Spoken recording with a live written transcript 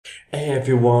Hey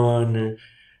everyone,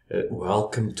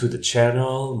 welcome to the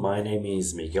channel. My name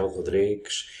is Miguel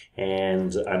Rodrigues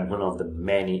and I'm one of the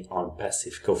many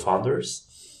Onpassive co-founders.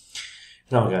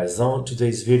 Now guys, on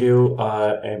today's video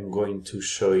I am going to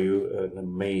show you an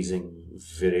amazing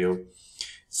video.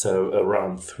 So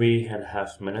around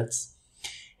 3.5 minutes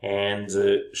and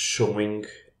showing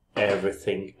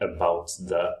everything about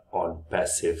the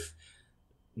Onpassive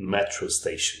metro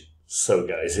station. So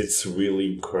guys, it's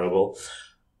really incredible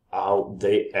how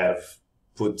they have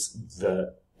put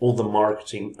all the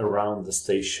marketing around the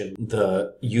station,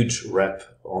 the huge wrap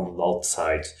on the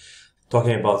outside,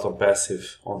 talking about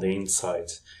Onpassive on the inside,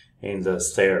 in the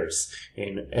stairs,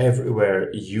 and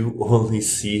everywhere you only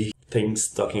see things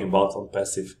talking about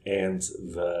Onpassive, and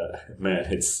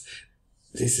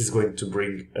this is going to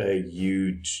bring a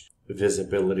huge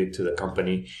visibility to the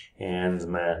company, and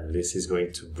man, this is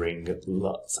going to bring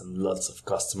lots and lots of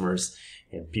customers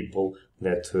and people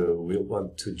that will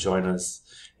want to join us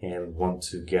and want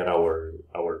to get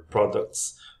our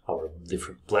products, our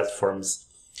different platforms.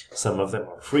 Some of them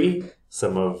are free,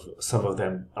 some of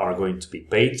them are going to be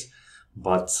paid,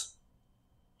 but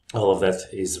all of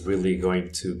that is really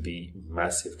going to be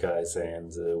massive, guys,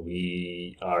 and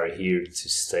we are here to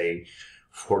stay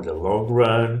for the long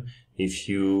run. If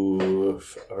you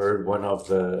heard one of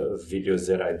the videos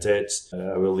that I did,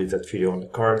 I will leave that video on the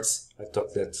cards. I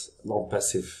thought that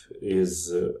Onpassive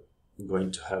is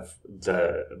going to have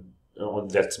on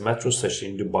that metro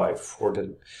station in Dubai for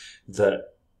the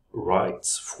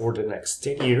rights for the next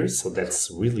 10 years. So that's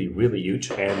really, really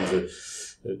huge. And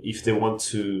if they want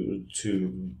to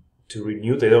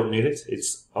renew, they don't need it.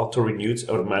 It's auto-renewed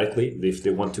automatically. If they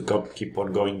want to keep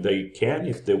on going, they can.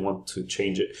 If they want to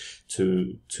change it,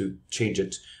 to change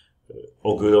it,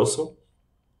 all good also.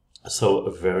 So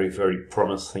very, very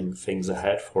promising things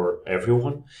ahead for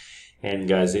everyone. And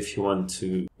guys, if you want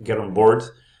to get on board,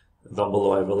 down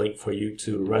below I have a link for you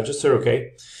to register,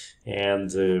 okay? And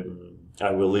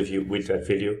I will leave you with that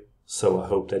video. So I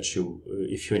hope that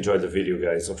if you enjoyed the video,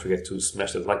 guys, don't forget to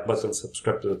smash that like button,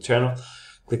 subscribe to the channel,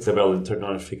 click the bell and turn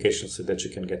on notifications so that you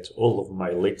can get all of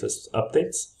my latest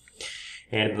updates.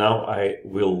 And now I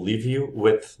will leave you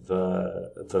with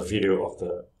the video of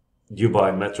the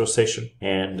Dubai metro station.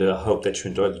 And I hope that you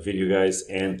enjoyed the video, guys,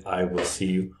 and I will see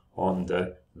you on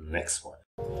the next one.